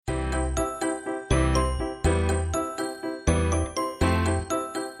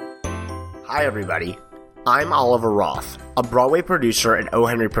Hi, everybody. I'm Oliver Roth, a Broadway producer at O.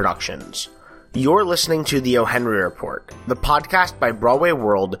 Henry Productions. You're listening to the O. Henry Report, the podcast by Broadway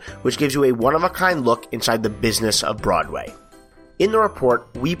World, which gives you a one-of-a-kind look inside the business of Broadway. In the report,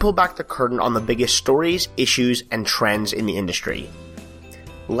 we pull back the curtain on the biggest stories, issues, and trends in the industry.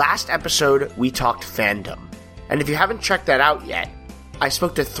 Last episode, we talked fandom. And if you haven't checked that out yet, I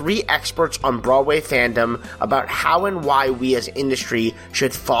spoke to 3 experts on Broadway fandom about how and why we as industry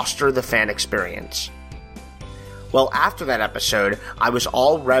should foster the fan experience. Well, after that episode, I was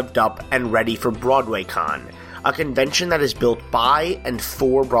all revved up and ready for BroadwayCon, a convention that is built by and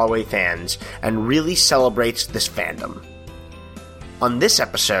for Broadway fans and really celebrates this fandom. On this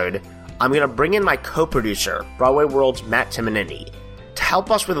episode, I'm going to bring in my co-producer, Broadway World's Matt Timonini, to help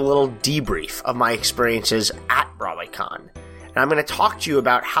us with a little debrief of my experiences at BroadwayCon. And I'm going to talk to you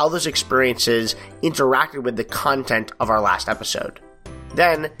about how those experiences interacted with the content of our last episode.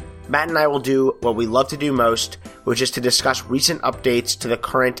 Then, Matt and I will do what we love to do most, which is to discuss recent updates to the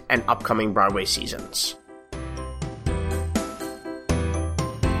current and upcoming Broadway seasons.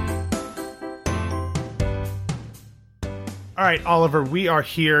 All right, Oliver, we are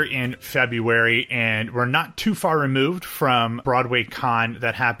here in February, and we're not too far removed from BroadwayCon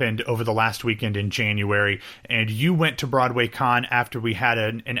that happened over the last weekend in January. And you went to BroadwayCon after we had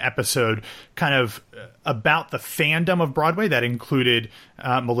an episode kind of about the fandom of Broadway that included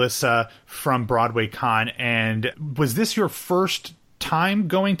Melissa from BroadwayCon. And was this your first time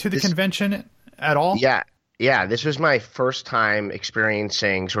going to the convention at all? Yeah, this was my first time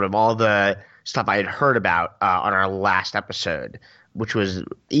experiencing sort of all the stuff I had heard about on our last episode, which was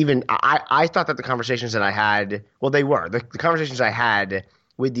even I thought that the conversations that I had, well, they were. The conversations I had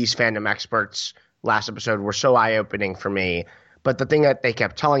with these fandom experts last episode were so eye-opening for me. But the thing that they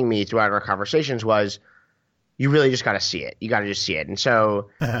kept telling me throughout our conversations was, you really just got to see it. You got to just see it. And so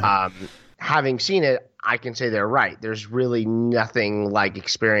having seen it, I can say they're right. There's really nothing like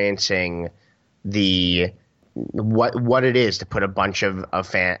experiencing what it is to put a bunch of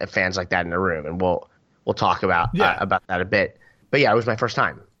fans like that in a room, and we'll talk about that a bit. But yeah, it was my first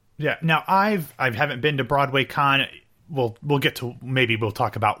time. Yeah. Now I haven't been to BroadwayCon. We'll get to, maybe we'll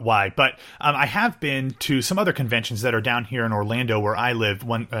talk about why, but I have been to some other conventions that are down here in Orlando where I live.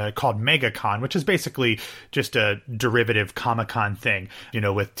 One called MegaCon, which is basically just a derivative Comic-Con thing,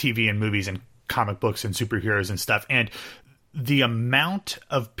 with TV and movies and comic books and superheroes and stuff. And the amount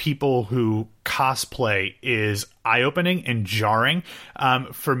of people who cosplay is eye-opening and jarring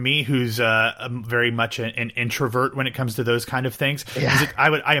for me, who's very much an introvert when it comes to those kind of things. Yeah.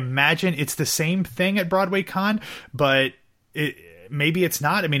 I imagine it's the same thing at BroadwayCon, but maybe it's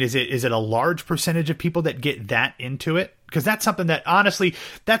not. I mean, is it a large percentage of people that get that into it? Because that's something that, honestly,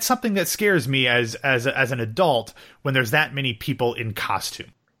 that's something that scares me as an adult when there's that many people in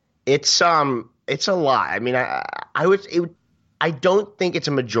costume. It's a lot. I mean, I don't think it's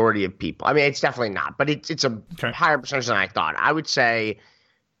a majority of people. I mean, it's definitely not, but it's a higher percentage than I thought. I would say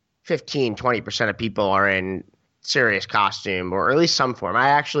 15, 20% of people are in serious costume, or at least some form. I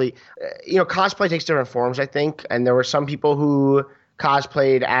actually, cosplay takes different forms, I think. And there were some people who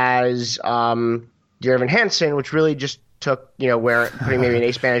cosplayed as Dear Evan Hansen, which really just took, putting maybe an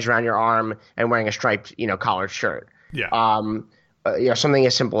ace bandage around your arm and wearing a striped, collared shirt. Yeah. Something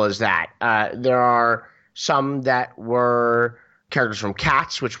as simple as that. There are some that were characters from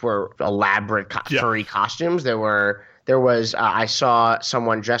Cats, which were elaborate furry costumes. There was I saw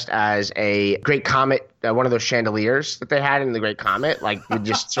someone dressed as a Great Comet, one of those chandeliers that they had in the Great Comet, like with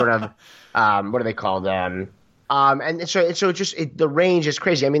just sort of what are they called? And so just the range is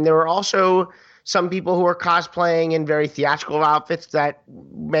crazy. I mean, there were also some people who were cosplaying in very theatrical outfits that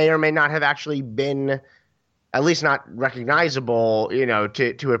may or may not have actually been, at least not recognizable,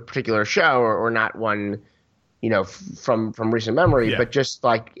 to a particular show, or not one, from recent memory, but just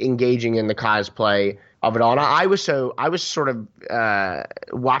like engaging in the cosplay of it all. And I was sort of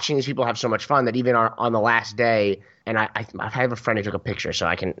watching these people have so much fun that even on the last day, and I have a friend who took a picture, so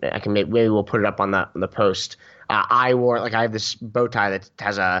I can maybe we'll put it up on the post. I wore, I have this bow tie that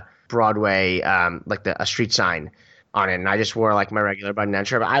has a Broadway a street sign on it, and I just wore my regular button-down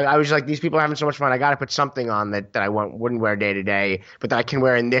shirt. But I was like, these people are having so much fun. I got to put something on that I wouldn't wear day to day, but that I can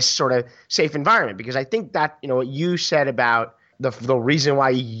wear in this sort of safe environment. Because I think that what you said about the reason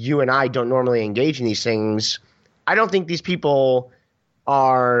why you and I don't normally engage in these things, I don't think these people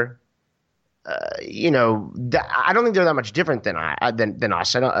are, I don't think they're that much different than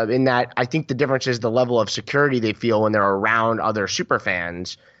us. In that, I think the difference is the level of security they feel when they're around other super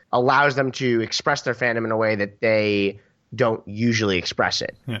fans allows them to express their fandom in a way that they don't usually express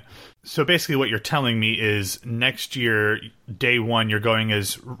it. Yeah. So basically what you're telling me is next year, day 1, you're going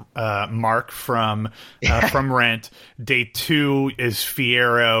as Mark from Rent. Day 2 is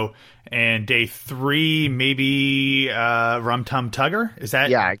Fiero. And day 3, maybe Rum Tum Tugger? Is that?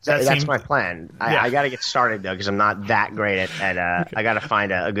 Yeah, exactly. That's my plan. I got to get started, though, because I'm not that great at I got to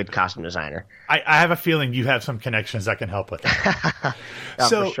find a good costume designer. I have a feeling you have some connections that can help with that.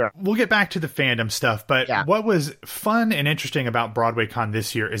 So for sure. We'll get back to the fandom stuff, but what was fun and interesting about BroadwayCon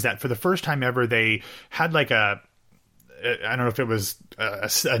this year is that for the first time ever, they had like I don't know if it was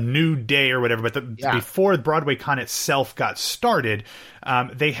a new day or whatever, but before BroadwayCon itself got started,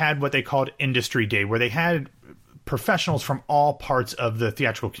 they had what they called Industry Day, where they had professionals from all parts of the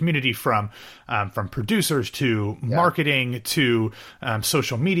theatrical community, from producers to marketing to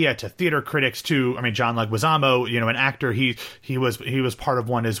social media to theater critics to, John Leguizamo, an actor. He was part of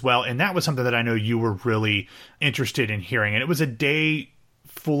one as well, and that was something that I know you were really interested in hearing. And it was a day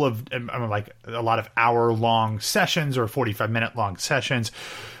full of like a lot of hour-long sessions or 45-minute-long sessions.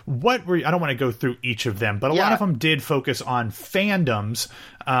 I don't want to go through each of them, but a lot of them did focus on fandoms.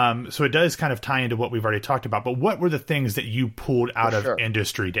 So it does kind of tie into what we've already talked about. But what were the things that you pulled out of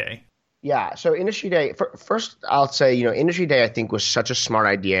Industry Day? Yeah, so Industry Day, first I'll say, Industry Day I think was such a smart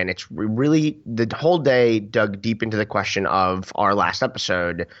idea, and it's really, the whole day dug deep into the question of our last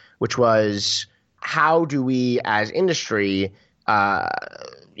episode, which was how do we as industry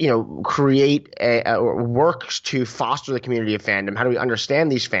create works to foster the community of fandom? How do we understand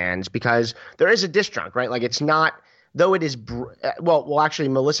these fans? Because there is a disjunct, right? Like it's not, though it is, actually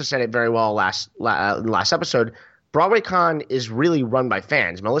Melissa said it very well last episode. BroadwayCon is really run by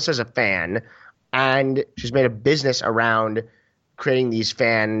fans. Melissa's a fan, and she's made a business around creating these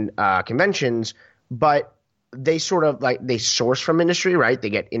fan conventions, but they sort of they source from industry, right? They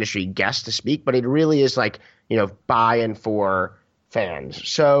get industry guests to speak, but it really is by and for fans.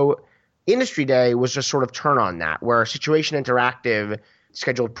 So Industry Day was just sort of turn on that, where Situation Interactive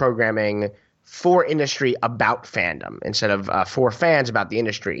scheduled programming for industry about fandom instead of for fans about the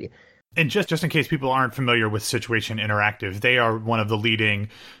industry. And just in case people aren't familiar with Situation Interactive, they are one of the leading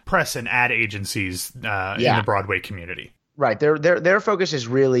press and ad agencies in the Broadway community. Right. Their focus is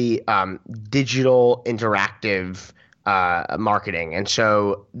really digital interactive marketing. And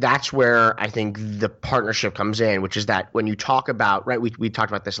so that's where I think the partnership comes in, which is that when you talk about, right, we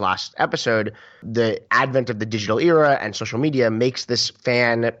talked about this last episode, the advent of the digital era and social media makes this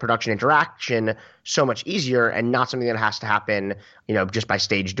fan production interaction so much easier and not something that has to happen, just by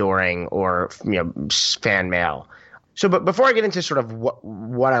stage dooring or, fan mail. So, but before I get into sort of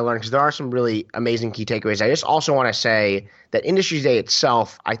what I learned, because there are some really amazing key takeaways, I just also want to say that Industry Day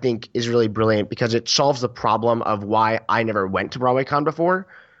itself, I think, is really brilliant because it solves the problem of why I never went to BroadwayCon before,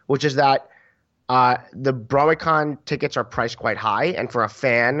 which is that the BroadwayCon tickets are priced quite high, and for a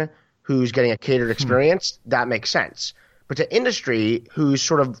fan who's getting a catered experience, that makes sense. But to industry, who's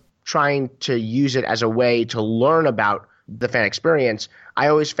sort of trying to use it as a way to learn about the fan experience, I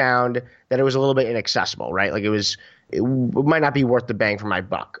always found that it was a little bit inaccessible, right? Like it might not be worth the bang for my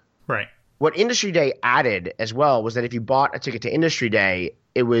buck. Right. What Industry Day added as well was that if you bought a ticket to Industry Day,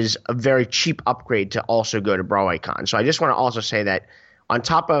 it was a very cheap upgrade to also go to BroadwayCon. So I just want to also say that on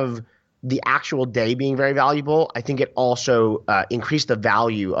top of the actual day being very valuable, I think it also increased the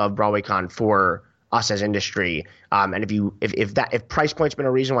value of BroadwayCon for us as industry. And if price point's been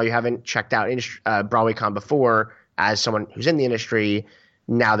a reason why you haven't checked out BroadwayCon before as someone who's in the industry,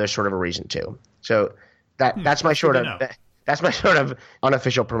 now there's sort of a reason to. So that's my sort of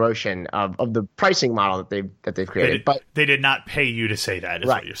unofficial promotion of the pricing model that they've created. But they did not pay you to say that, is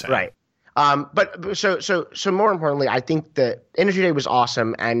what you're saying. Right. But so more importantly, I think the Industry Day was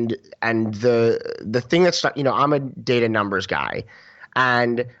awesome, and the thing that's, I'm a data numbers guy,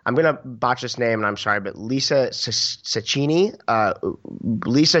 and I'm gonna botch this name, and I'm sorry, but Lisa Cecchini,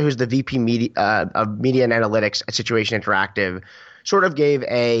 Lisa, who's the VP of Media and Analytics at Situation Interactive, sort of gave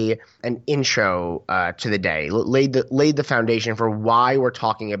an intro to the day, laid the foundation for why we're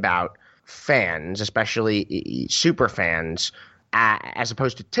talking about fans, especially super fans, as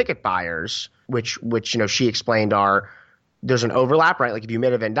opposed to ticket buyers, which she explained there's an overlap, right? Like if you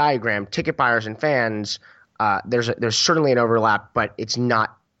made a Venn diagram, ticket buyers and fans, there's certainly an overlap, but it's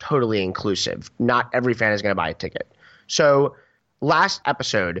not totally inclusive. Not every fan is going to buy a ticket. So last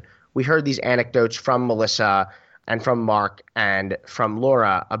episode, we heard these anecdotes from Melissa and from Mark and from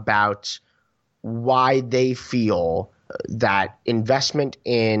Laura about why they feel that investment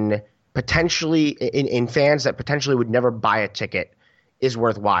in fans that potentially would never buy a ticket is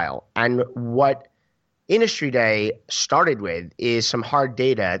worthwhile. And what Industry Day started with is some hard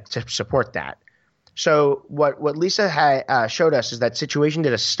data to support that. So what Lisa had showed us is that Situation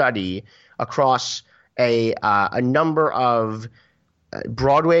did a study across a number of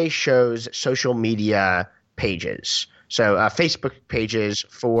Broadway shows social media pages. So Facebook pages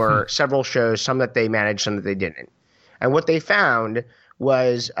for several shows, some that they managed, some that they didn't. And what they found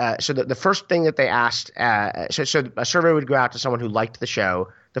was so the first thing that they asked, so a survey would go out to someone who liked the show.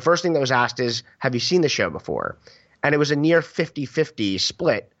 The first thing that was asked is, have you seen the show before? And it was a near 50-50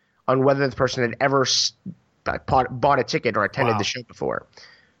 split on whether the person had ever bought a ticket or attended the show before.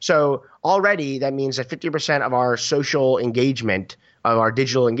 So already that means that 50% of our social engagement, of our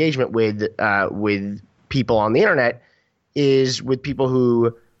digital engagement with people on the internet, is with people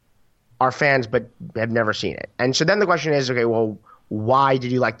who are fans but have never seen it. And so then the question is, okay, well, why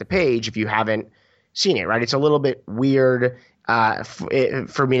did you like the page if you haven't seen it, right? It's a little bit weird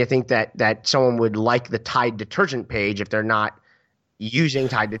for me to think that someone would like the Tide detergent page if they're not using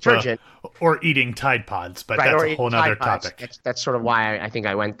Tide detergent. Or eating Tide Pods, but right, that's a whole other topic. That's sort of why I think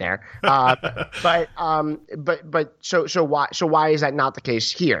I went there. But why is that not the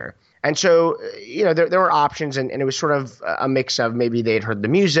case here? And so, there were options, and it was sort of a mix of maybe they'd heard the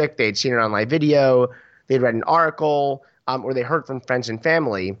music, they'd seen it on live video, they'd read an article, or they heard from friends and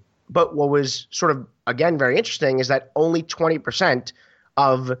family. But what was sort of, again, very interesting is that only 20%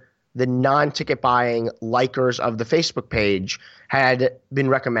 of the non-ticket buying likers of the Facebook page had been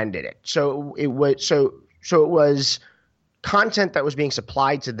recommended it. So it was content that was being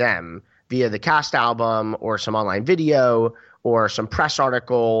supplied to them via the cast album or some online video or some press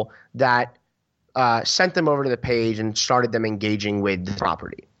article that sent them over to the page and started them engaging with the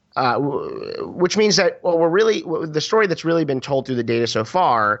property. Which means that, the story that's really been told through the data so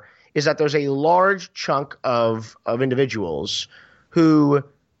far is that there's a large chunk of individuals who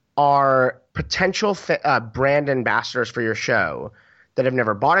are potential brand ambassadors for your show that have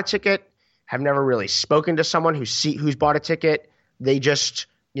never bought a ticket, have never really spoken to someone who's bought a ticket. They just,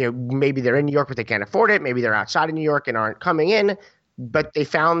 maybe they're in New York but they can't afford it. Maybe they're outside of New York and aren't coming in, but they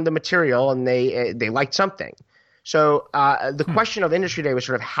found the material and they liked something. So the question of Industry Day was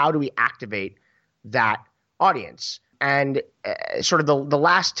sort of, how do we activate that audience? And sort of the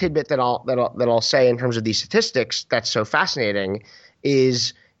last tidbit that I'll say in terms of these statistics that's so fascinating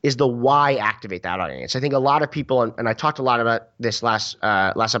is the why activate that audience. I think a lot of people, and I talked a lot about this last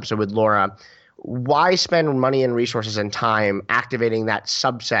episode with Laura, why spend money and resources and time activating that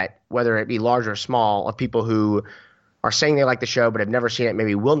subset, whether it be large or small, of people who are saying they like the show but have never seen it,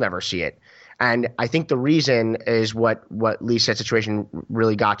 maybe will never see it. And I think the reason is what Lee said, Situation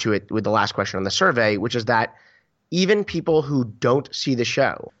really got to it with the last question on the survey, which is that even people who don't see the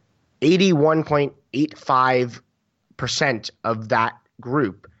show, 81.85% of that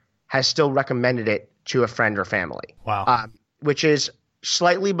group has still recommended it to a friend or family. Wow. Which is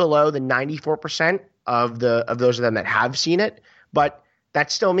slightly below the 94% of those of them that have seen it, but that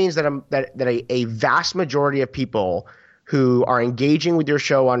still means that a vast majority of people who are engaging with your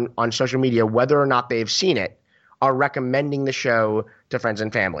show on social media, whether or not they've seen it, are recommending the show to friends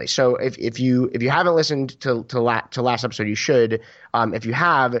and family. So if you haven't listened to last episode, you should. If you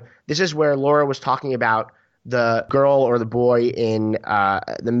have, this is where Laura was talking about the girl or the boy in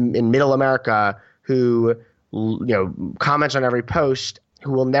Middle America who comments on every post,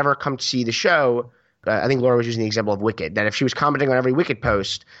 who will never come to see the show. I think Laura was using the example of Wicked, that if she was commenting on every Wicked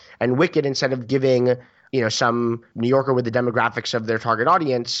post, and Wicked, instead of giving some New Yorker with the demographics of their target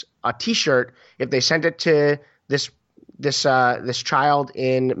audience a T-shirt, if they sent it to this child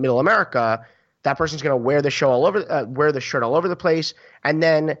in Middle America, that person's going to wear the shirt all over the place, and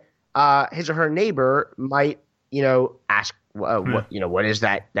then his or her neighbor might ask what is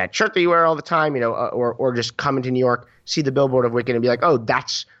that shirt that you wear all the time, or just come into New York, see the billboard of Wicked and be like, oh,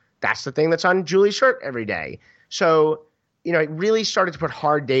 that's the thing that's on Julie's shirt every day. So it really started to put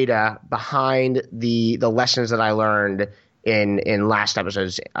hard data behind the lessons that I learned in last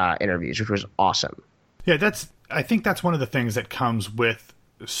episode's interviews, which was awesome. Yeah, I think that's one of the things that comes with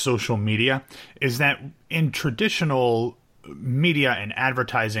social media, is that in traditional media and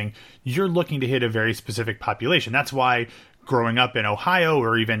advertising, you're looking to hit a very specific population. That's why growing up in Ohio,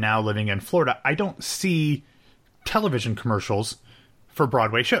 or even now living in Florida, I don't see television commercials for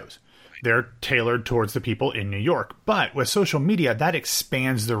Broadway shows. They're tailored towards the people in New York. But with social media, that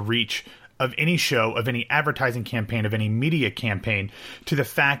expands the reach of any show, of any advertising campaign, of any media campaign, to the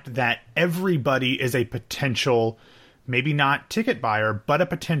fact that everybody is a potential, maybe not ticket buyer, but a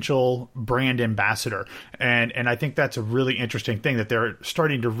potential brand ambassador. And I think that's a really interesting thing, that they're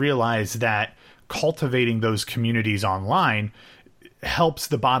starting to realize that cultivating those communities online helps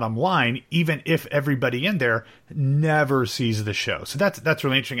the bottom line, even if everybody in there never sees the show. So that's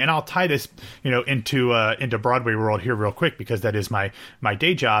really interesting. And I'll tie this, into Broadway world here real quick, because that is my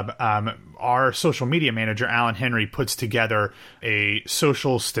day job. Our social media manager, Alan Henry, puts together a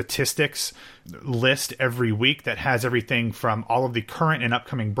social statistics list every week that has everything from all of the current and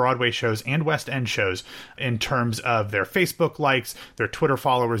upcoming Broadway shows and West End shows in terms of their Facebook likes, their Twitter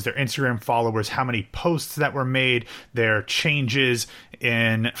followers, their Instagram followers, how many posts that were made, their changes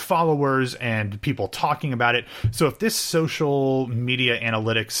in followers and people talking about it. So if this social media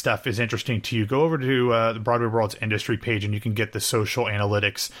analytics stuff is interesting to you, go over to the Broadway World's industry page and you can get the social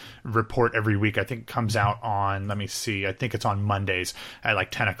analytics report every week. I think it comes out on, I think it's on Mondays at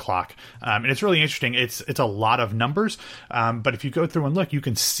like 10 o'clock. And it's really interesting. It's a lot of numbers. But if you go through and look, you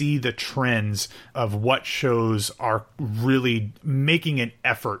can see the trends of what shows are really making an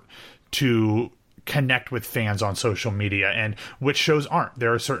effort to connect with fans on social media and which shows aren't.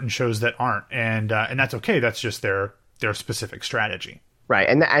 There are certain shows that aren't, and that's okay. That's just their specific strategy. Right.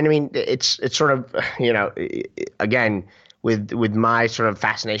 And I mean, it's sort of, again, with my sort of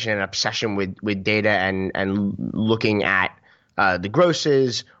fascination and obsession with data and looking at the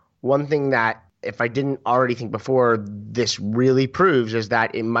grosses, one thing that, if I didn't already think before, this really proves is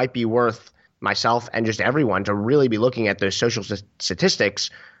that it might be worth myself and just everyone to really be looking at those social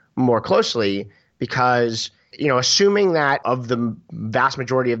statistics more closely, because, assuming that of the vast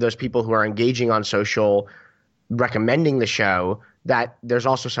majority of those people who are engaging on social, recommending the show, that there's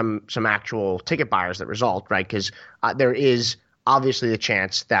also some actual ticket buyers that result, right? Because there is obviously the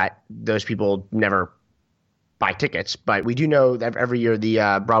chance that those people never buy tickets. But we do know that every year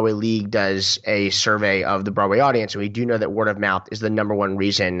the Broadway League does a survey of the Broadway audience, and we do know that word of mouth is the number one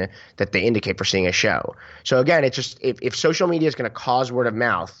reason that they indicate for seeing a show. So again, it's just if social media is going to cause word of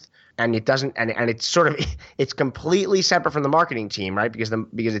mouth, and it doesn't, and it's sort of, it's completely separate from the marketing team, right? Because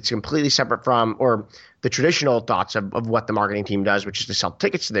it's completely separate from, or the traditional thoughts of what the marketing team does, which is to sell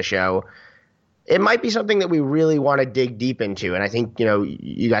tickets to the show. It might be something that we really want to dig deep into. And I think,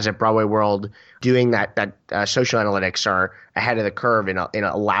 you guys at Broadway World doing that social analytics are ahead of the curve in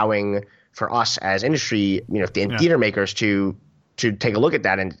allowing for us as industry, theater makers to take a look at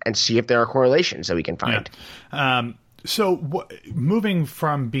that and see if there are correlations that we can find. Yeah. So moving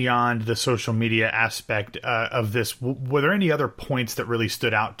from beyond the social media aspect of this, were there any other points that really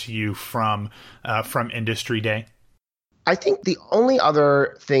stood out to you from Industry Day? I think the only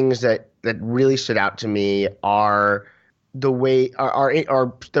other things that really stood out to me are the way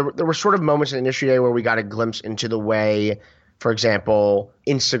there were sort of moments in Industry Day where we got a glimpse into the way, for example,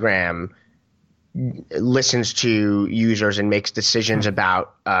 Instagram listens to users and makes decisions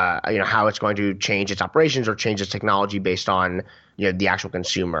about how it's going to change its operations or change its technology based on the actual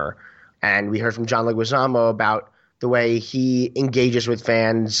consumer. And we heard from John Leguizamo about the way he engages with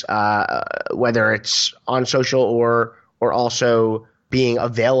fans, whether it's on social or also being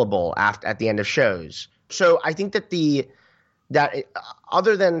available at the end of shows. So I think that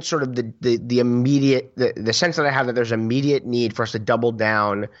other than sort of the immediate the sense that I have that there's immediate need for us to double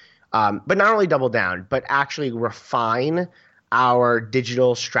down. But not only double down, but actually refine our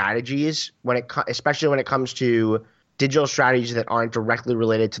digital strategies especially when it comes to digital strategies that aren't directly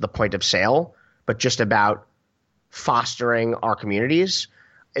related to the point of sale, but just about fostering our communities.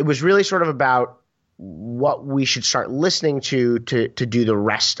 It was really sort of about what we should start listening to do the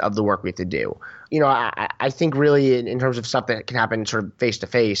rest of the work we have to do. I think really in terms of stuff that can happen sort of face to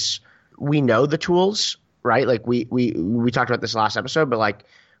face, we know the tools, right? Like we talked about this last episode, but like,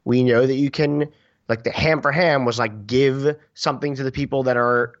 we know that you can, like the Ham for Ham was like give something to the people that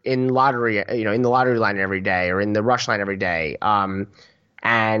are in lottery, in the lottery line every day or in the rush line every day.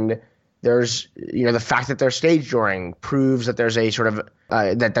 And there's, the fact that they're stage dooring proves that there's a sort of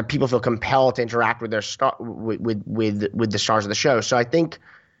that people feel compelled to interact with their with the stars of the show. So I think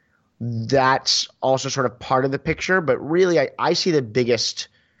that's also sort of part of the picture. But really, I see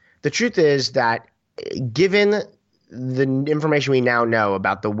the truth is that given the information we now know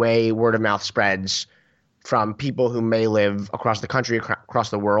about the way word of mouth spreads from people who may live across the country, across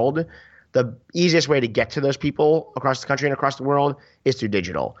the world, the easiest way to get to those people across the country and across the world is through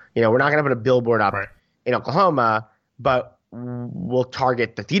digital. We're not going to put a billboard up in Oklahoma, but we'll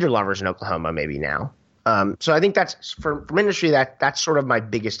target the theater lovers in Oklahoma maybe now. So I think that's from industry, that's sort of my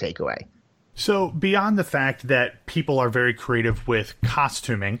biggest takeaway. So beyond the fact that people are very creative with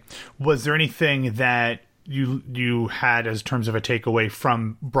costuming, was there anything that you had as terms of a takeaway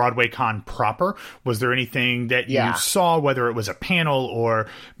from BroadwayCon proper? Was there anything that you saw, whether it was a panel or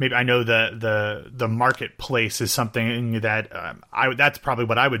maybe, I know the marketplace is something that that's probably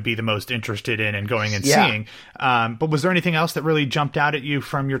what I would be the most interested in and going and seeing. But was there anything else that really jumped out at you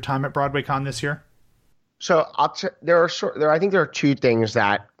from your time at BroadwayCon this year? So I think there are two things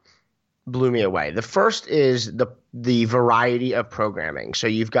that blew me away. The first is the variety of programming. So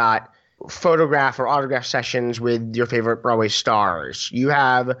you've got photograph or autograph sessions with your favorite Broadway stars. You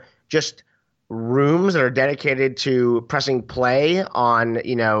have just rooms that are dedicated to pressing play on,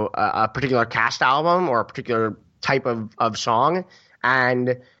 a particular cast album or a particular type of song,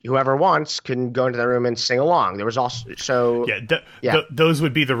 and whoever wants can go into the room and sing along. There was also those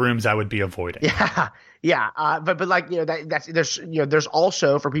would be the rooms I would be avoiding. Yeah. Yeah, but like there's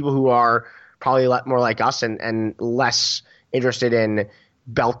also, for people who are probably a lot more like us and less interested in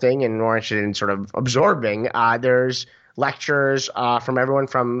belting and more interested in sort of absorbing. There's lectures from everyone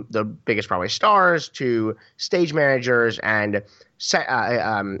from the biggest Broadway stars to stage managers and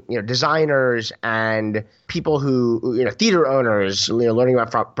designers and people who theater owners, learning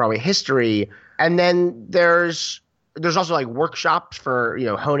about Broadway history. And then there's also like workshops for,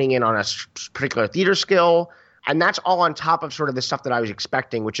 honing in on a particular theater skill. And that's all on top of sort of the stuff that I was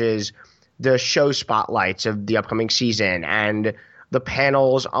expecting, which is the show spotlights of the upcoming season and the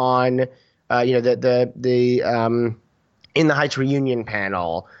panels on, the In the Heights reunion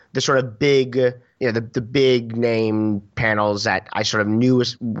panel, the sort of big, the big name panels that I sort of knew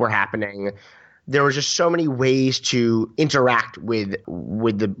were happening. There were just so many ways to interact with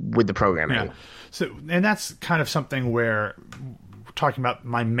the programming. Yeah. So, and that's kind of something where, talking about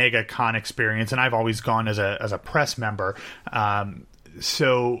my MegaCon experience, and I've always gone as a press member.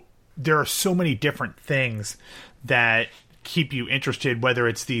 So there are so many different things that keep you interested, whether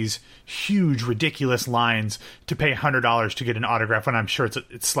it's these huge, ridiculous lines to pay $100 to get an autograph, when I'm sure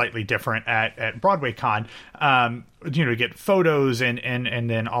it's slightly different at BroadwayCon, to get photos and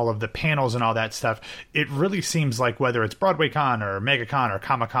then all of the panels and all that stuff. It really seems like whether it's BroadwayCon or MegaCon or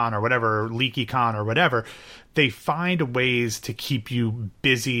Comic-Con or whatever, LeakyCon or whatever, they find ways to keep you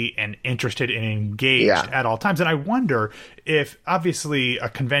busy and interested and engaged at all times. And I wonder if, obviously, a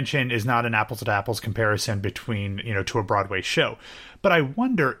convention is not an apples to apples comparison between, to a Broadway show. But I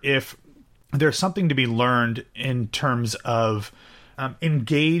wonder if there's something to be learned in terms of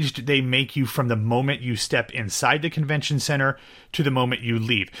engaged they make you from the moment you step inside the convention center to the moment you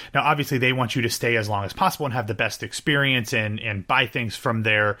leave. Now, obviously, they want you to stay as long as possible and have the best experience and buy things from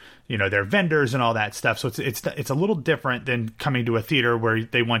their vendors and all that stuff. So it's a little different than coming to a theater where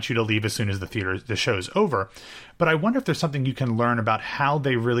they want you to leave as soon as the show's over. But I wonder if there's something you can learn about how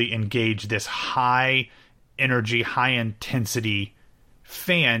they really engage this high energy, high intensity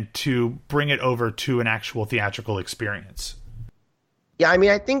fan to bring it over to an actual theatrical experience. Yeah, I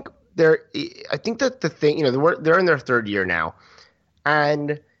mean, I think that the thing, they're in their third year now,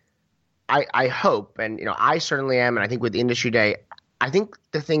 and I hope, and I certainly am, and I think with Industry Day, I think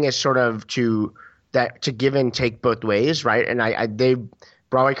the thing is sort of to give and take both ways, right? And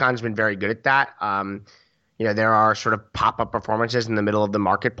BroadwayCon's been very good at that. There are sort of pop-up performances in the middle of the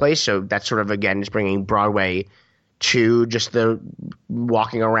marketplace, so that's sort of, again, just bringing Broadway to just the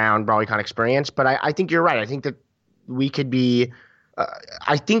walking around BroadwayCon experience. But I think you're right. I think that we could be.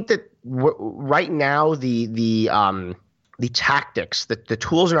 I think that right now the tactics, the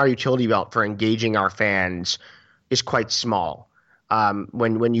tools in our utility belt for engaging our fans is quite small.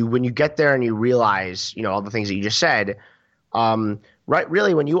 When you get there and you realize all the things that you just said, right?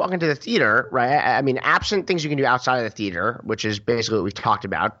 Really, when you walk into the theater, right? I mean, absent things you can do outside of the theater, which is basically what we've talked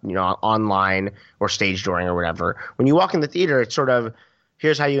about, online or stage dooring or whatever. When you walk in the theater, it's sort of,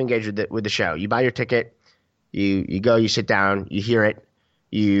 here's how you engage with the show. You buy your ticket. You go, you sit down, you hear it,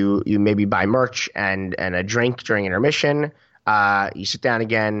 you maybe buy merch and a drink during intermission, you sit down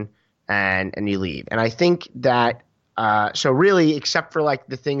again and you leave. And I think that so really, except for like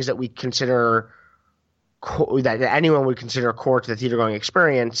the things that we consider that anyone would consider core to the theater going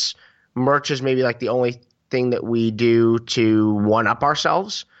experience, merch is maybe like the only thing that we do to one up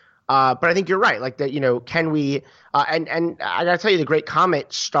ourselves. But I think you're right. Like that, can we? And I gotta tell you, the Great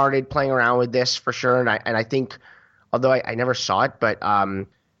Comet started playing around with this for sure. And I think, although I never saw it, but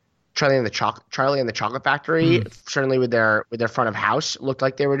Charlie and the Chocolate Factory, certainly with their front of house, looked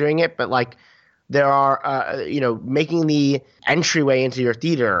like they were doing it. But like there are, making the entryway into your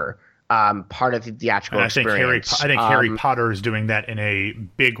theater part of the theatrical experience. I think Harry Potter is doing that in a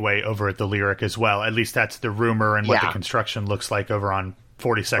big way over at the Lyric as well. At least that's the rumor and what the construction looks like over on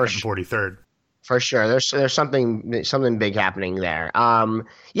 42nd and 43rd. For sure. There's something big happening there. And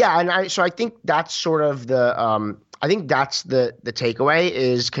I think that's sort of the I think that's the takeaway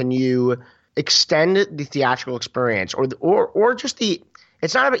is, can you extend the theatrical experience or just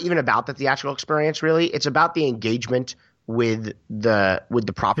it's not even about the theatrical experience really. It's about the engagement with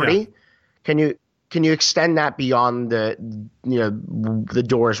the property. Yeah. can you extend that beyond the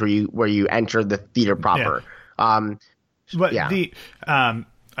doors where you enter the theater proper? Yeah. But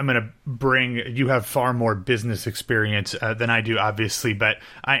I'm going to bring, you have far more business experience than I do, obviously, but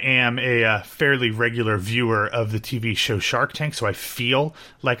I am a fairly regular viewer of the TV show Shark Tank, so I feel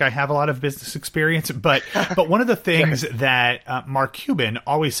like I have a lot of business experience. But one of the things that Mark Cuban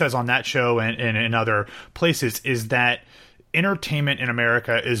always says on that show and in other places is that entertainment in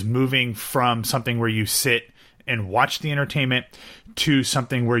America is moving from something where you sit and watch the entertainment to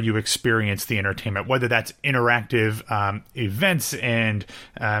something where you experience the entertainment, whether that's interactive events and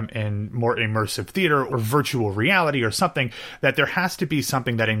more immersive theater or virtual reality or something, that there has to be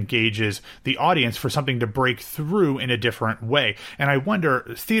something that engages the audience for something to break through in a different way. And I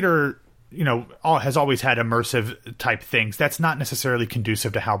wonder, theater, has always had immersive type things. That's not necessarily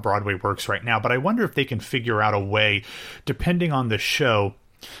conducive to how Broadway works right now, but I wonder if they can figure out a way, depending on the show,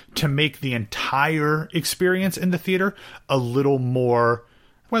 to make the entire experience in the theater a little more,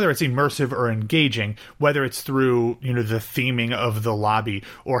 whether it's immersive or engaging, whether it's through, the theming of the lobby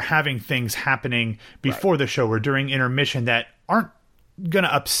or having things happening before the show or during intermission that aren't going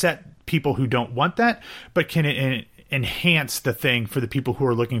to upset people who don't want that, but can enhance the thing for the people who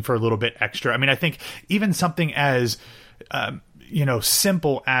are looking for a little bit extra. I mean, I think even something as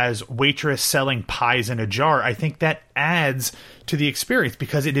simple as waitress selling pies in a jar, I think that adds to the experience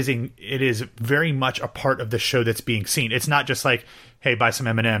because it is very much a part of the show that's being seen. It's not just like, hey, buy some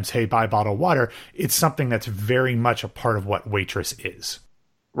M&Ms, hey, buy a bottle of water. It's something that's very much a part of what waitress is.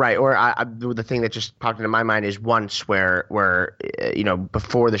 Right. Or the thing that just popped into my mind is once where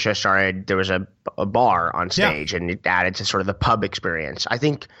before the show started, there was a bar on stage and it added to sort of the pub experience. I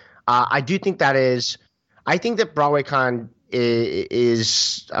think I think that BroadwayCon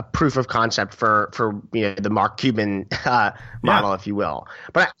is a proof of concept for the Mark Cuban model, if you will.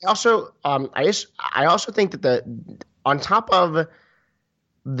 But I also think that on top of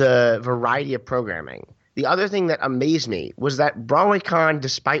the variety of programming, the other thing that amazed me was that BroadwayCon,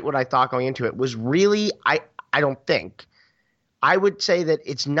 despite what I thought going into it, was really I would say that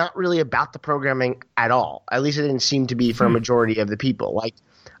it's not really about the programming at all. At least it didn't seem to be for a majority of the people. Like,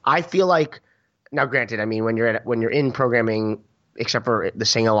 I feel like. Now, granted, I mean, when you're in programming, except for the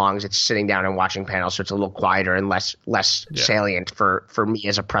sing-alongs, it's sitting down and watching panels, so it's a little quieter and less salient for me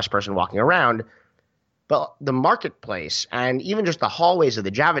as a press person walking around. But the marketplace and even just the hallways of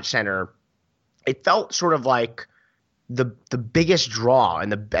the Javits Center, it felt sort of like the biggest draw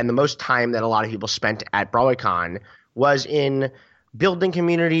and the most time that a lot of people spent at BroadwayCon was in building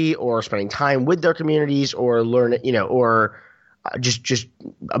community or spending time with their communities or just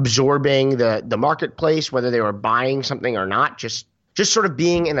absorbing the marketplace, whether they were buying something or not, just sort of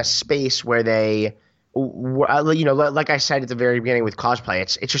being in a space where they, like I said at the very beginning with cosplay,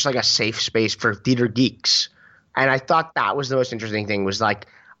 it's just like a safe space for theater geeks. And I thought that was the most interesting thing, was like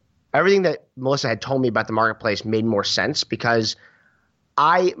everything that Melissa had told me about the marketplace made more sense because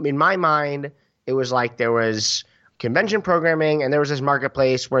in my mind, it was like there was convention programming and there was this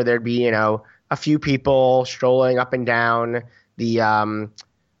marketplace where there'd be, a few people strolling up and down the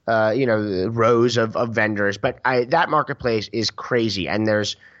rows of vendors, but that marketplace is crazy. And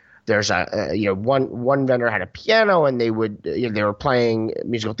there's one vendor had a piano and they were playing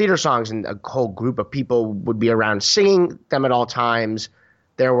musical theater songs and a whole group of people would be around singing them at all times.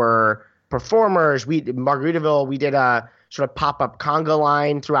 There were performers. Margaritaville, we did a sort of pop-up conga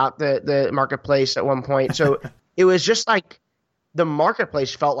line throughout the marketplace at one point. So it was just like the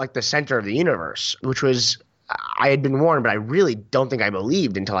marketplace felt like the center of the universe, which was, I had been warned, but I really don't think I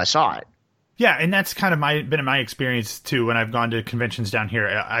believed until I saw it. Yeah, and that's kind of been my experience too when I've gone to conventions down here.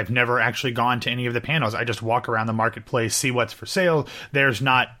 I've never actually gone to any of the panels. I just walk around the marketplace, see what's for sale. There's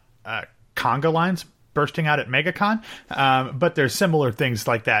not conga lines bursting out at MegaCon, but there's similar things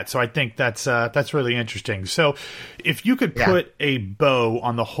like that. So I think that's really interesting. So if you could put a bow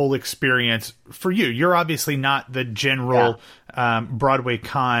on the whole experience for you, you're obviously not the general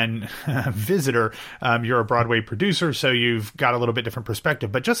BroadwayCon visitor. You're a Broadway producer, so you've got a little bit different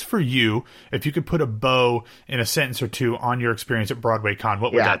perspective. But just for you, if you could put a bow in a sentence or two on your experience at BroadwayCon,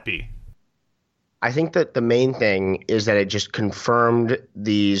 what would that be? I think that the main thing is that it just confirmed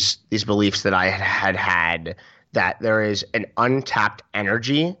these beliefs that I had that there is an untapped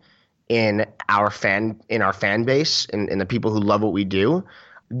energy in our fan base and in the people who love what we do.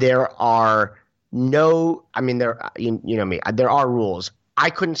 There are there are rules.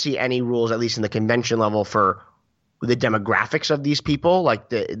 I couldn't see any rules, at least in the convention level, for the demographics of these people. Like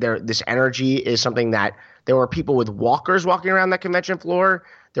this energy is something that there were people with walkers walking around that convention floor.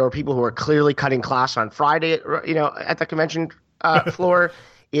 There were people who were clearly cutting class on Friday, at the convention floor.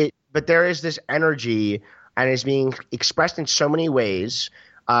 but there is this energy, and it's being expressed in so many ways.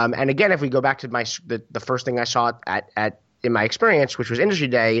 And again, if we go back to the first thing I saw in my experience, which was Industry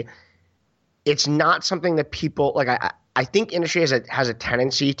Day, it's not something that people like. I think industry has a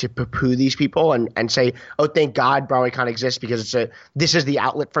tendency to poo-poo these people and say, oh, thank God BroadwayCon exists because this is the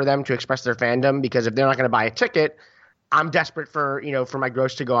outlet for them to express their fandom, because if they're not going to buy a ticket, I'm desperate for my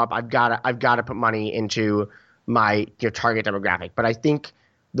gross to go up. I've got to put money into my target demographic. But I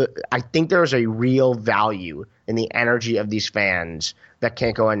think there's a real value in the energy of these fans that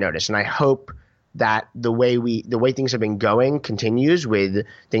can't go unnoticed. And I hope that the way things have been going continues with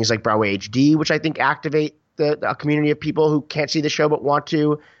things like Broadway HD, which I think activate a community of people who can't see the show but want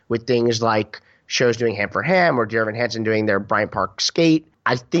to, with things like shows doing Ham for Ham or Dear Evan Hansen doing their Bryant Park skate.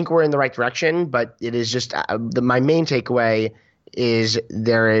 I think we're in the right direction, but it is just my main takeaway is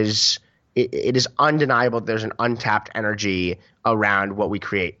it is undeniable that there's an untapped energy around what we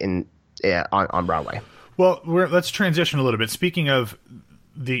create on Broadway. Well, let's transition a little bit. Speaking of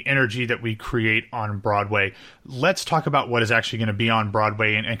the energy that we create on Broadway, let's talk about what is actually going to be on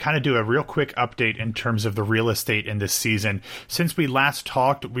Broadway and kind of do a real quick update in terms of the real estate in this season. Since we last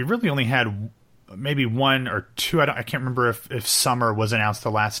talked, we really only had maybe one or two. I can't remember if Summer was announced the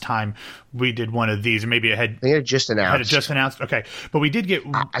last time we did one of these, or maybe I think it just announced. Had it just announced? Okay, but we did get.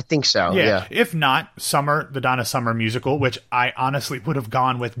 I think so. Yeah. If not, Summer, the Donna Summer musical, which I honestly would have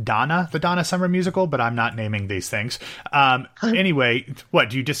gone with Donna, the Donna Summer musical, but I'm not naming these things. Anyway, what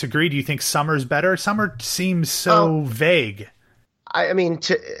do you disagree? Do you think Summer's better? Summer seems so vague. I mean,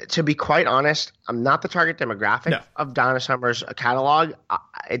 to be quite honest, I'm not the target demographic of Donna Summer's catalog.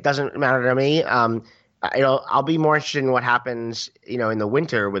 It doesn't matter to me. I'll be more interested in what happens, in the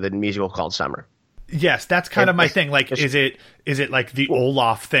winter with a musical called Summer. Yes, that's kind of my thing. Like, is it like the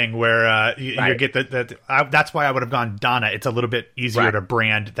Olaf thing where you get that's why I would have gone Donna. It's a little bit easier to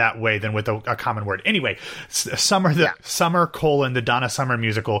brand that way than with a common word. Anyway, Summer, the Donna Summer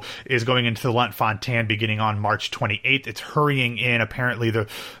musical is going into the Lunt-Fontanne beginning on March 28th. It's hurrying in. Apparently,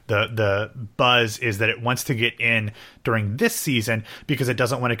 the buzz is that it wants to get in during this season because it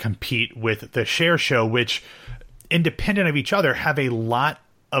doesn't want to compete with the Cher show, which, independent of each other, have a lot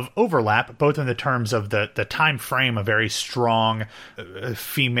of overlap, both in the terms of the time frame, a very strong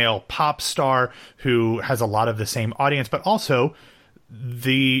female pop star who has a lot of the same audience, but also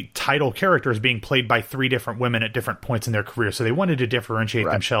the title character is being played by three different women at different points in their career. So they wanted to differentiate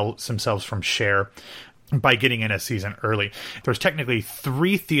themselves from Cher by getting in a season early. There's technically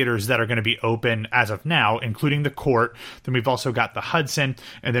 3 theaters that are going to be open as of now, including the Court. Then we've also got the Hudson,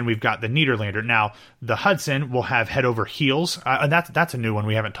 and then we've got the Nederlander. Now, the Hudson will have Head Over Heels, and that's a new one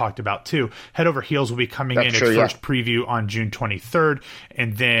we haven't talked about too. Head Over Heels will be coming in its first preview on June 23rd,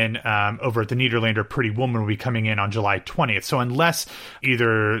 and then over at the Nederlander, Pretty Woman will be coming in on July 20th. So unless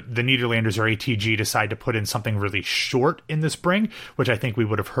either the Nederlanders or ATG decide to put in something really short in the spring, which I think we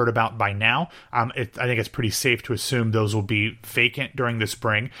would have heard about by now, I think it's pretty safe to assume those will be vacant during the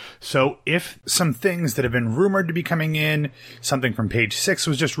spring. So if some things that have been rumored to be coming in, something from Page 6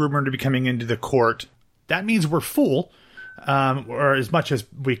 was just rumored to be coming into the Court, that means we're full, or as much as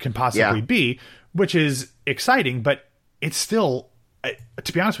we can possibly be, which is exciting, but it's still,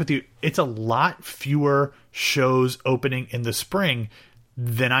 to be honest with you, it's a lot fewer shows opening in the spring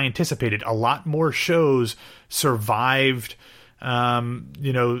than I anticipated. A lot more shows survived,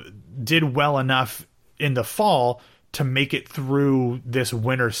 did well enough in the fall to make it through this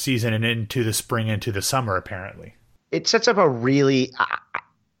winter season and into the spring, into the summer, apparently. It sets up a really,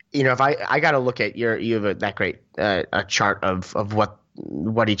 if I got to look at you have that great a chart of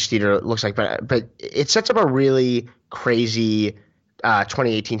what each theater looks like, but it sets up a really crazy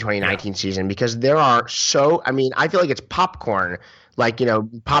 2018-2019 season, because there are I feel like it's popcorn,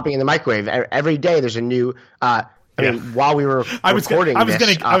 popping in the microwave every day. There's a new, while we were recording I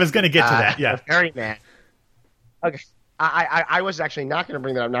was going to get to that. Yeah. Ferryman. Okay. I was actually not going to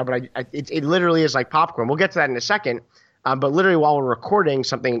bring that up now, but it literally is like popcorn. We'll get to that in a second. But literally while we're recording,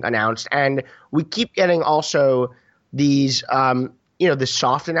 something announced, and we keep getting also these, the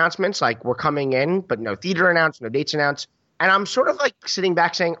soft announcements, like we're coming in, but no theater announced, no dates announced. And I'm sort of like sitting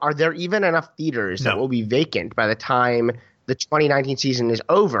back saying, are there even enough theaters that will be vacant by the time the 2019 season is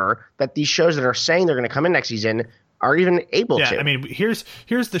over, that these shows that are saying they're going to come in next season are even able to? I mean, here's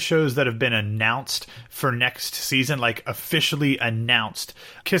the shows that have been announced for next season, like officially announced: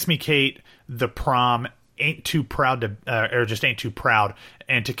 Kiss Me Kate, The Prom, Ain't Too Proud to, or just Ain't Too Proud,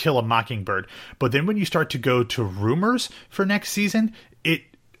 and To Kill a Mockingbird. But then when you start to go to rumors for next season, it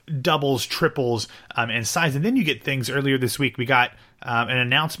doubles, triples in size. And then you get things earlier this week. We got an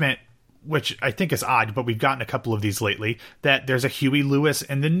announcement which I think is odd, but we've gotten a couple of these lately, that there's a Huey Lewis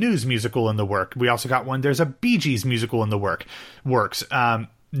and the News musical in the work. We also got one, there's a Bee Gees musical in the works.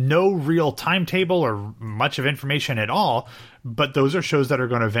 No real timetable or much of information at all, but those are shows that are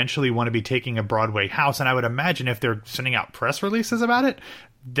going to eventually want to be taking a Broadway house. And I would imagine if they're sending out press releases about it,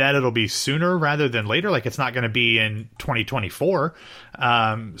 that it'll be sooner rather than later. Like, it's not going to be in 2024.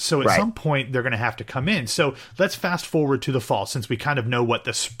 So at some point they're going to have to come in. So let's fast forward to the fall, since we kind of know what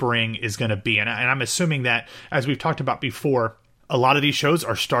the spring is going to be. And I'm assuming that, as we've talked about before, a lot of these shows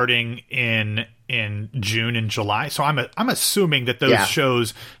are starting in June and July. So I'm assuming that those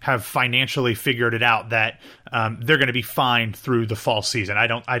shows have financially figured it out, that they're going to be fine through the fall season. I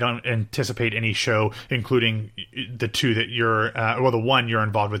don't anticipate any show, including the two that the one you're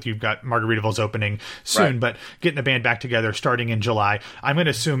involved with. You've got Margaritaville's opening soon, but getting the band back together starting in July. I'm going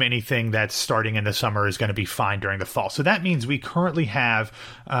to assume anything that's starting in the summer is going to be fine during the fall. So that means we currently have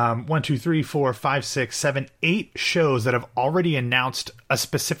 1, 2, 3, 4, 5, 6, 7, 8 shows that have already announced a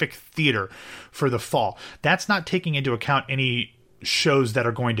specific theater for the fall. That's not taking into account any shows that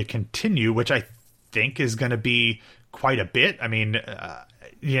are going to continue, which I think is going to be quite a bit. I mean,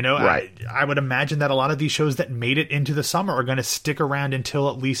 I would imagine that a lot of these shows that made it into the summer are going to stick around until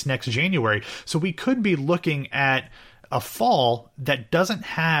at least next January. So we could be looking at a fall that doesn't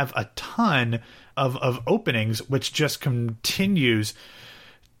have a ton of openings, which just continues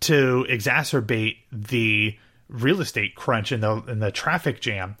to exacerbate the real estate crunch and the traffic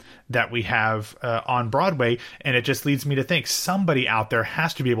jam that we have on Broadway. And it just leads me to think somebody out there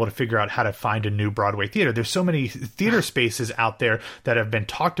has to be able to figure out how to find a new Broadway theater. There's so many theater spaces out there that have been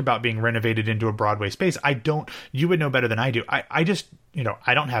talked about being renovated into a Broadway space. You would know better than I do. I just,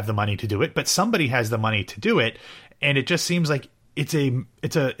 I don't have the money to do it, but somebody has the money to do it. And it just seems like it's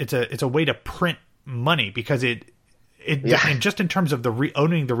a way to print money, because and just in terms of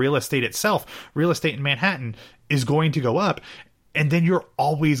owning the real estate itself, real estate in Manhattan is going to go up, and then you're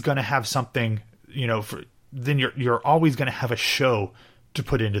always going to have something, then you're always going to have a show to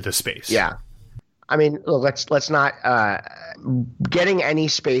put into the space. Yeah. I mean, look, let's not getting any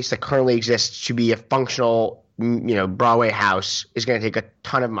space that currently exists to be a functional, Broadway house is going to take a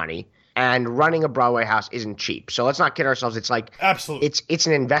ton of money, and running a Broadway house isn't cheap. So let's not kid ourselves. It's like, absolutely, it's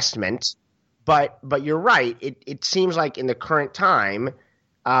an investment. But you're right. It seems like in the current time,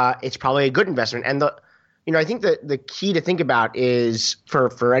 it's probably a good investment. And I think the key to think about is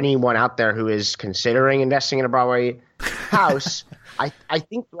for anyone out there who is considering investing in a Broadway house, I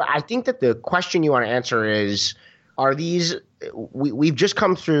think that the question you want to answer is, are these we've just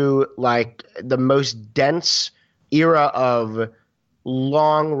come through like the most dense era of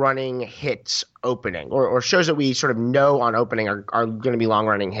long running hits opening, or shows that we sort of know on opening are going to be long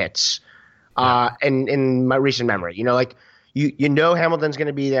running hits. In my recent memory, Hamilton's going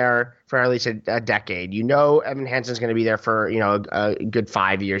to be there for at least a decade. Evan Hansen's going to be there for a good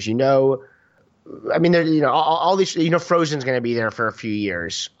 5 years. All these. Frozen's going to be there for a few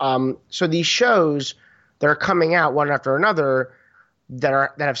years. So these shows that are coming out one after another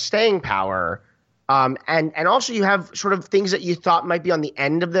that have staying power, and also you have sort of things that you thought might be on the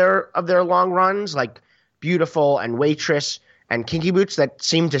end of their long runs, like Beautiful and Waitress and Kinky Boots, that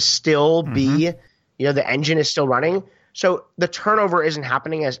seem to still be, the engine is still running. So the turnover isn't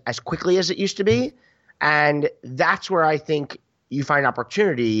happening as quickly as it used to be. And that's where I think you find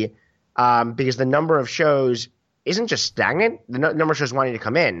opportunity, because the number of shows isn't just stagnant. The number of shows wanting to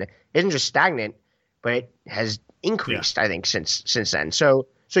come in isn't just stagnant, but it has increased, I think, since then. So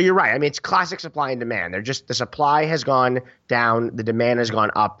you're right. I mean, it's classic supply and demand. The supply has gone down, the demand has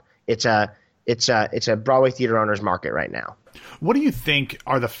gone up. It's a Broadway theater owners market right now. What do you think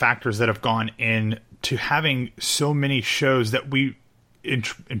are the factors that have gone into having so many shows that we in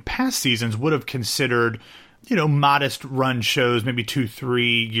past seasons would have considered, modest run shows, maybe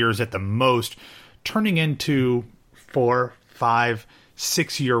 2-3 years at the most, turning into 4, 5,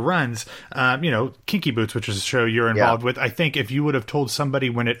 6-year runs? Kinky Boots, which is a show you're involved with. I think if you would have told somebody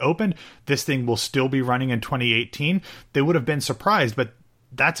when it opened, this thing will still be running in 2018, they would have been surprised. But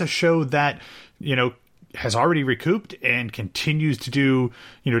that's a show that, has already recouped and continues to do,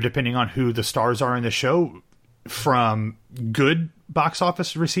 depending on who the stars are in the show, from good box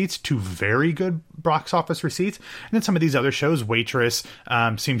office receipts to very good box office receipts. And then some of these other shows, Waitress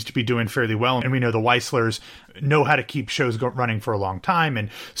seems to be doing fairly well. And we know the Weislers know how to keep shows running for a long time, and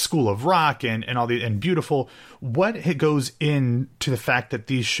School of Rock and all the, and Beautiful. What goes into the fact that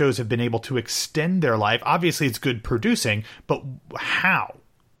these shows have been able to extend their life? Obviously it's good producing, but how?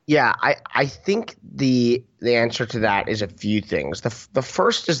 Yeah, I think the answer to that is a few things. The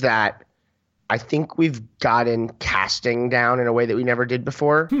first is that I think we've gotten casting down in a way that we never did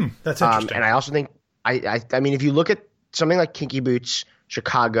before. That's interesting. And I also think, I mean, if you look at something like Kinky Boots,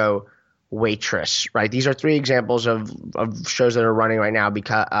 Chicago, Waitress, right? These are three examples of shows that are running right now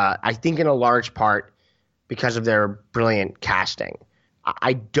because I think in a large part because of their brilliant casting.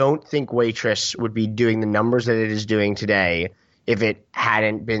 I don't think Waitress would be doing the numbers that it is doing today if it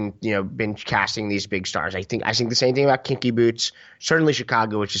hadn't been casting these big stars. I think the same thing about Kinky Boots, certainly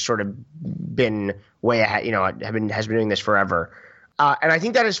Chicago, which has sort of been way ahead, has been doing this forever. And I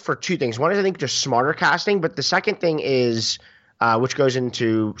think that is for two things. One is I think just smarter casting, but the second thing is, which goes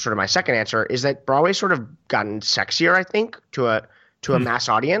into sort of my second answer, is that Broadway's sort of gotten sexier, I think, to a mass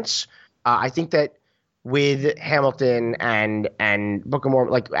audience. I think that with Hamilton and Book of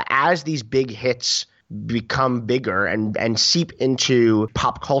Mormon, like as these big hits become bigger and seep into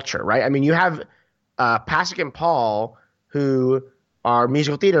pop culture, right? I mean, you have Pasek and Paul, who are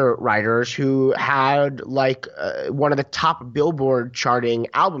musical theater writers who had like one of the top Billboard charting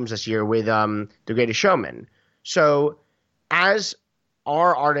albums this year with The Greatest Showman. So as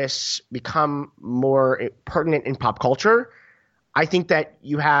our artists become more pertinent in pop culture, I think that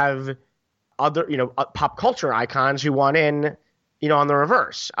you have other, pop culture icons who want in, on the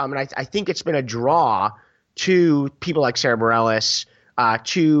reverse. And I think it's been a draw to people like Sarah Bareilles,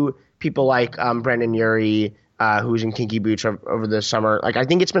 to people like Brendan Urie, who's in Kinky Boots over the summer. Like, I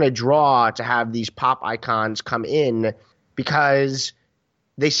think it's been a draw to have these pop icons come in because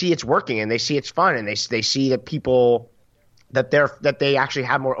they see it's working and they see it's fun and they see that people that they actually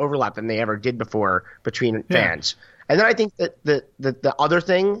have more overlap than they ever did before between fans. And then I think that the other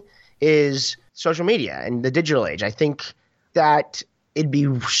thing is social media and the digital age. I think that it'd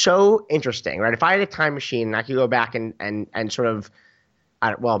be so interesting, right? If I had a time machine, I could go back and sort of,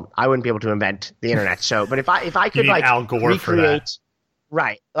 I wouldn't be able to invent the internet. So, but if I could like Al Gore recreate, for that.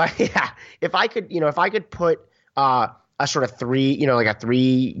 Right? Like, yeah, if I could put a sort of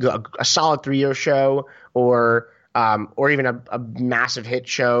a solid 3-year show or even a massive hit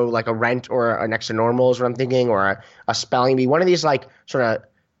show like a Rent or a Next to Normal is what I'm thinking, or a Spelling Bee, one of these like sort of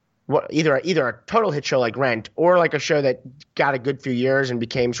either a total hit show like Rent or like a show that got a good few years and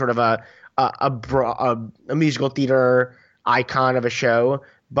became sort of a musical theater icon of a show,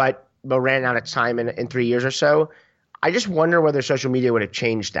 but ran out of time in 3 years or so. I just wonder whether social media would have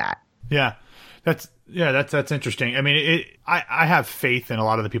changed that. Yeah. That's interesting. I mean, I have faith in a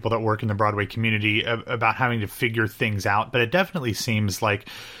lot of the people that work in the Broadway community about having to figure things out, but it definitely seems like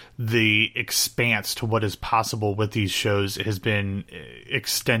the expanse to what is possible with these shows has been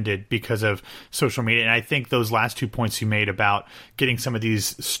extended because of social media. And I think those last 2 points you made about getting some of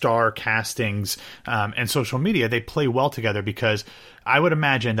these star castings and social media, they play well together, because I would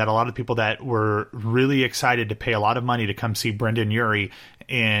imagine that a lot of people that were really excited to pay a lot of money to come see Brendan Urie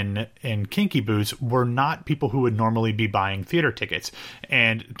in Kinky Boots were not people who would normally be buying theater tickets.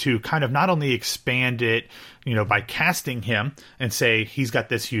 And to kind of not only expand it, by casting him and say, he's got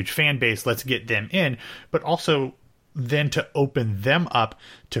this huge fan base, let's get them in, but also then to open them up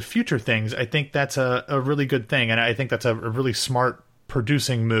to future things, I think that's a really good thing. And I think that's a really smart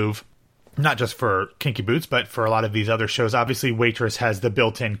producing move, not just for Kinky Boots, but for a lot of these other shows. Obviously, Waitress has the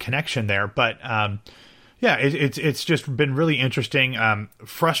built-in connection there, but it's just been really interesting,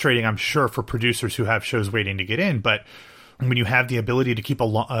 frustrating, I'm sure, for producers who have shows waiting to get in. But when you have the ability to keep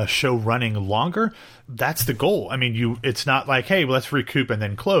a show running longer, that's the goal. I mean, it's not like, hey, well, let's recoup and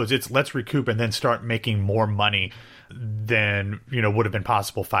then close. It's let's recoup and then start making more money than would have been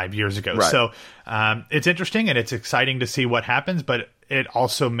possible 5 years ago. Right. So it's interesting and it's exciting to see what happens, but it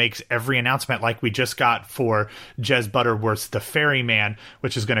also makes every announcement, like we just got for Jez Butterworth's The Ferryman,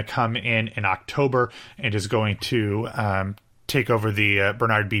 which is going to come in October and is going to take over the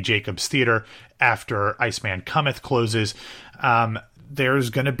Bernard B. Jacobs Theater after Iceman Cometh closes. There's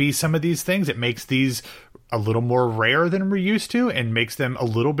going to be some of these things. It makes these a little more rare than we're used to and makes them a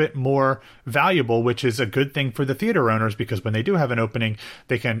little bit more valuable, which is a good thing for the theater owners, because when they do have an opening,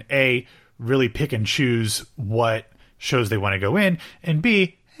 they can A, really pick and choose what shows they want to go in, and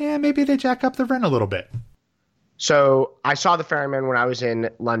B, maybe they jack up the rent a little bit. So I saw The Ferryman when I was in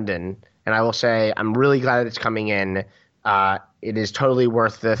London, and I will say I'm really glad that it's coming in. It is totally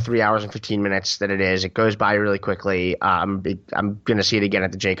worth the 3 hours and 15 minutes that it is. It goes by really quickly. I'm going to see it again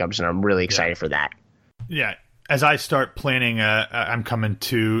at the Jacobs, and I'm really excited for that. Yeah. As I start planning, I'm coming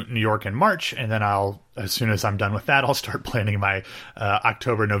to New York in March, and then I'll as soon as I'm done with that, I'll start planning my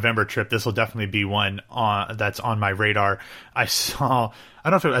October-November trip. This will definitely be one that's on my radar. I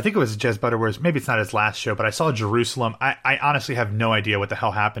think it was Jez Butterworth's, maybe it's not his last show, but I saw Jerusalem. I honestly have no idea what the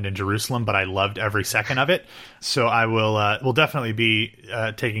hell happened in Jerusalem, but I loved every second of it. So I will definitely be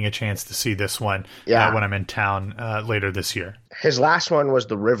taking a chance to see this one when I'm in town later this year. His last one was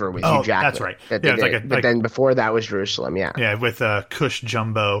The River with Hugh Jackman. That's right. But then before that was Jerusalem, Yeah, with Cush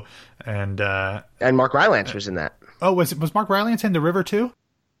Jumbo and Mark Rylance was in that. Oh, was Mark Rylance in The River too?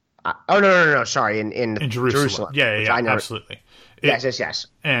 No. Sorry, in Jerusalem. Yeah, absolutely. Yes.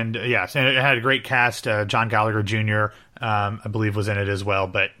 And and it had a great cast. John Gallagher Jr. I believe was in it as well.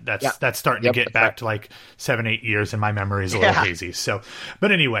 But that's starting to get back to like 7-8 years, and my memory is a little hazy. So,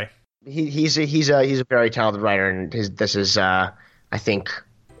 but anyway, he's a very talented writer, and this is I think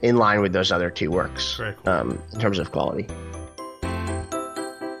in line with those other two works. Very cool. In terms of quality.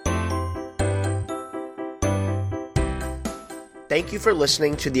 Thank you for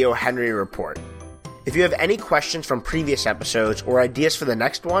listening to the O. Henry Report. If you have any questions from previous episodes or ideas for the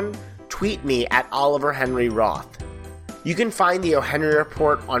next one, tweet me at Oliver Henry Roth. You can find the O. Henry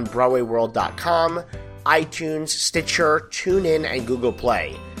Report on BroadwayWorld.com, iTunes, Stitcher, TuneIn, and Google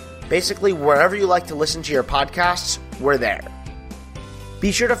Play. Basically, wherever you like to listen to your podcasts, we're there.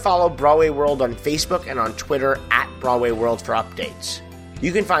 Be sure to follow Broadway World on Facebook and on Twitter at Broadway World for updates.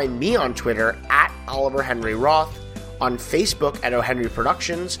 You can find me on Twitter at Oliver Henry Roth, on Facebook at O. Henry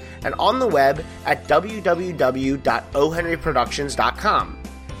Productions, and on the web at www.ohenryproductions.com.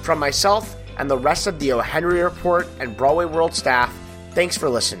 From myself and the rest of the O. Henry Report and Broadway World staff, thanks for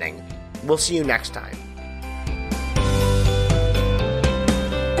listening. We'll see you next time.